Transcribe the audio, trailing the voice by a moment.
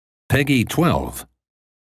Peggy 12.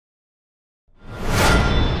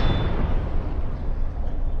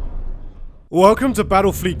 Welcome to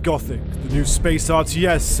Battlefleet Gothic, the new space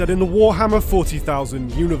RTS set in the Warhammer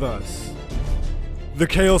 40,000 universe. The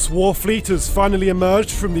Chaos Warfleet has finally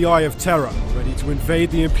emerged from the Eye of Terror, ready to invade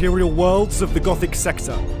the Imperial worlds of the Gothic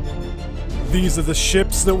sector. These are the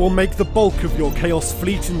ships that will make the bulk of your Chaos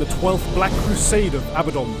fleet in the 12th Black Crusade of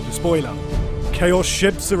Abaddon the Despoiler. Chaos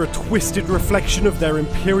ships are a twisted reflection of their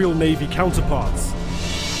Imperial Navy counterparts.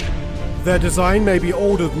 Their design may be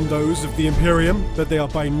older than those of the Imperium, but they are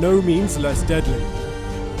by no means less deadly.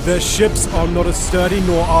 Their ships are not as sturdy,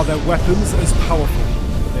 nor are their weapons as powerful,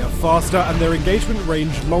 but they are faster and their engagement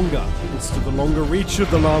range longer, thanks to the longer reach of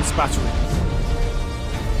the Lance batteries.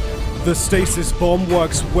 The Stasis Bomb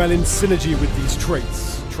works well in synergy with these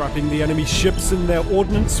traits, trapping the enemy ships and their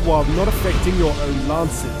ordnance while not affecting your own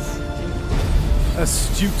lances.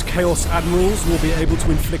 Astute Chaos Admirals will be able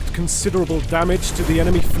to inflict considerable damage to the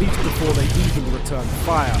enemy fleet before they even return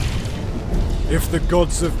fire. If the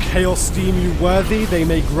gods of Chaos deem you worthy, they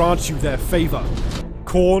may grant you their favor.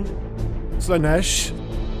 Khorne, Slanesh,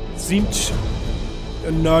 Tzeentch,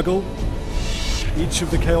 and Nurgle. Each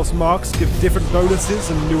of the Chaos marks give different bonuses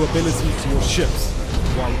and new abilities to your ships,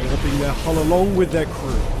 while warping their hull along with their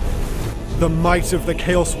crew. The might of the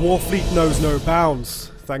Chaos Warfleet knows no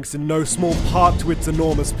bounds, thanks in no small part to its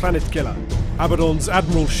enormous planet killer, Abaddon's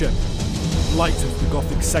Admiral ship, Light of the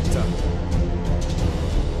Gothic sector.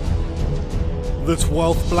 The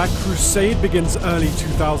 12th Black Crusade begins early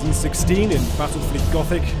 2016 in Battlefleet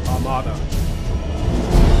Gothic, Armada.